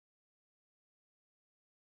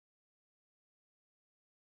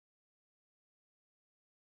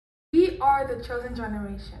are the chosen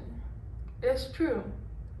generation. It's true.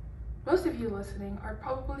 Most of you listening are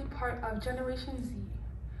probably part of Generation Z.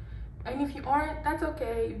 And if you aren't, that's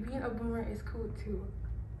okay. Being a boomer is cool too.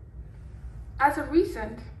 As of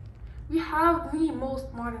recent, we have the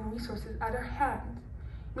most modern resources at our hands,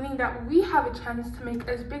 meaning that we have a chance to make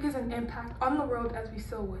as big as an impact on the world as we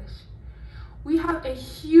so wish. We have a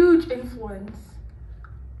huge influence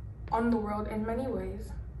on the world in many ways,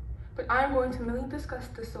 but I'm going to mainly discuss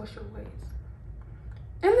the social ways.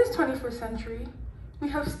 In this 21st century, we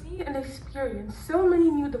have seen and experienced so many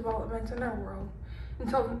new developments in our world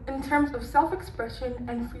in terms of self-expression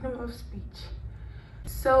and freedom of speech.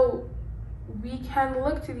 So we can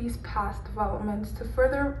look to these past developments to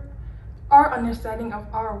further our understanding of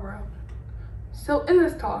our world. So in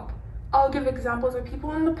this talk, I'll give examples of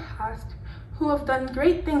people in the past who have done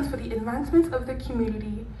great things for the advancements of the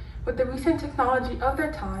community with the recent technology of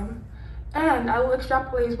their time, and I will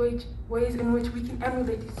extrapolate ways in which we can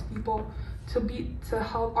emulate these people to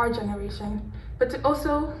help our generation, but to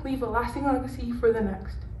also leave a lasting legacy for the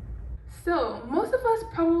next. So, most of us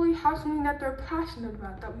probably have something that they're passionate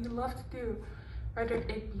about, that we love to do, whether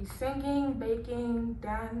it be singing, baking,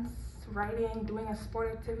 dance, writing, doing a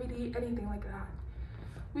sport activity, anything like that.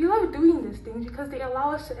 We love doing these things because they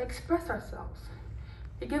allow us to express ourselves.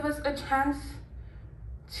 They give us a chance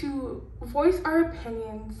to voice our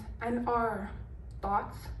opinions and our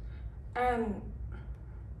thoughts and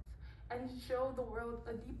show the world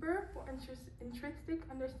a deeper, more intrinsic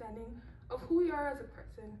understanding of who we are as a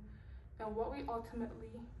person and what we ultimately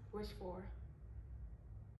wish for.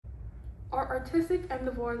 Our artistic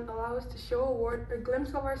endeavors allow us to show a word or glimpse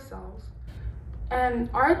of ourselves, and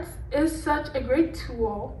art is such a great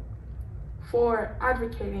tool for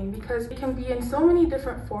advocating because it can be in so many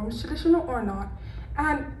different forms, traditional or not,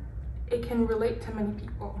 and it can relate to many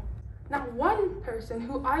people. Now, one person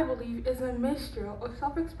who I believe is a minstrel of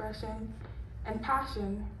self-expression and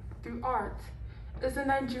passion through art is the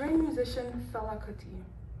Nigerian musician Fela Kuti.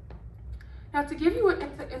 Now, to give you an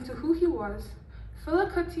insight into who he was,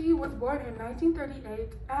 Fela Kuti was born in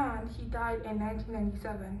 1938 and he died in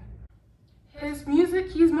 1997.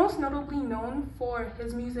 He is most notably known for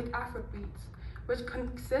his music Afrobeats, which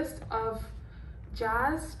consists of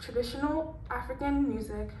jazz, traditional African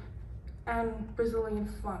music, and Brazilian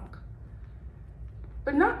funk.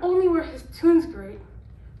 But not only were his tunes great,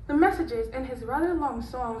 the messages in his rather long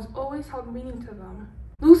songs always held meaning to them.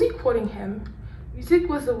 Loosely quoting him, music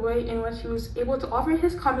was the way in which he was able to offer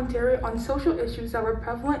his commentary on social issues that were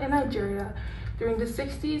prevalent in Nigeria during the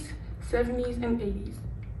 60s, 70s, and 80s.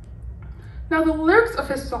 Now, the lyrics of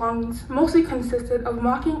his songs mostly consisted of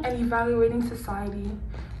mocking and evaluating society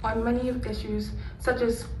on many of issues such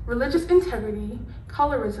as religious integrity,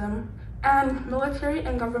 colorism, and military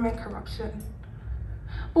and government corruption.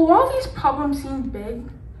 But while these problems seemed big,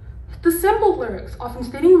 the simple lyrics, often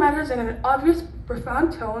stating matters in an obvious,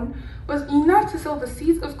 profound tone, was enough to sow the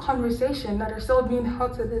seeds of conversation that are still being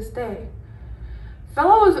held to this day.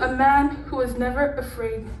 Fela was a man who was never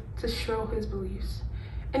afraid to show his beliefs,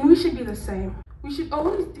 and we should be the same. We should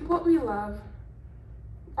always do what we love,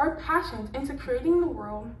 our passions into creating the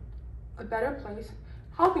world a better place,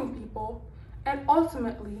 helping people, and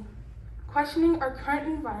ultimately questioning our current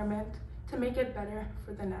environment to make it better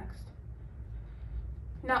for the next.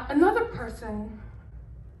 Now, another person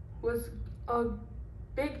was a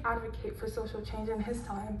big advocate for social change in his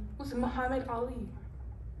time was Muhammad Ali.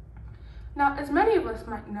 Now, as many of us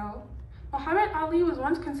might know, Muhammad Ali was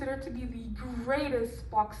once considered to be the greatest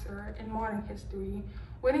boxer in modern history,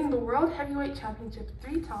 winning the World Heavyweight Championship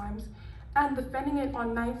 3 times and defending it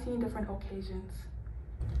on 19 different occasions.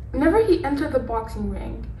 Whenever he entered the boxing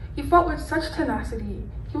ring, he fought with such tenacity.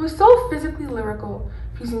 He was so physically lyrical,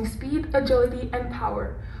 using speed, agility, and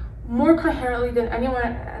power more coherently than anyone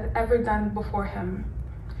had ever done before him.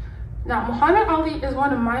 Now, Muhammad Ali is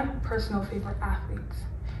one of my personal favorite athletes,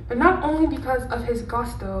 but not only because of his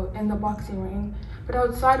gusto in the boxing ring, but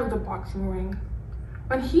outside of the boxing ring.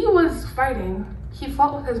 When he was fighting, he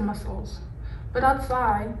fought with his muscles, but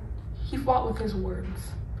outside, he fought with his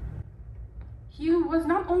words. He was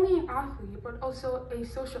not only an athlete, but also a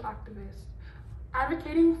social activist,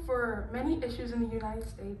 advocating for many issues in the United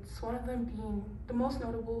States, one of them being, the most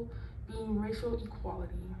notable, being racial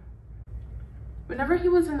equality. Whenever he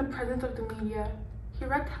was in the presence of the media, he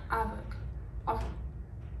wreaked havoc,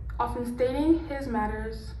 often stating his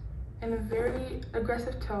matters in a very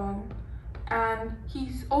aggressive tone, and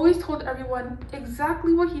he's always told everyone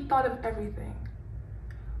exactly what he thought of everything.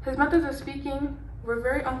 His methods of speaking were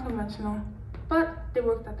very unconventional, but they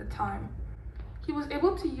worked at the time. He was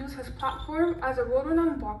able to use his platform as a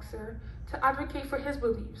world-renowned boxer to advocate for his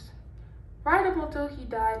beliefs, right up until he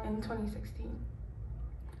died in 2016.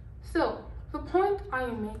 So, the point I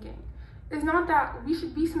am making is not that we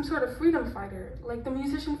should be some sort of freedom fighter like the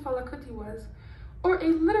musician Fela Kuti was, or a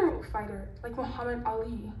literal fighter like Muhammad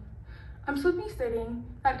Ali. I'm simply stating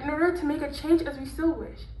that in order to make a change as we still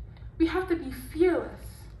wish, we have to be fearless.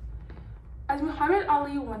 As Muhammad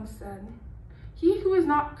Ali once said, "He who is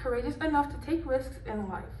not courageous enough to take risks in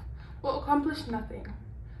life will accomplish nothing.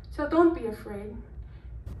 So don't be afraid.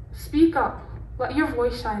 Speak up, let your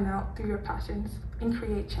voice shine out through your passions, and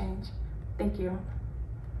create change." Thank you.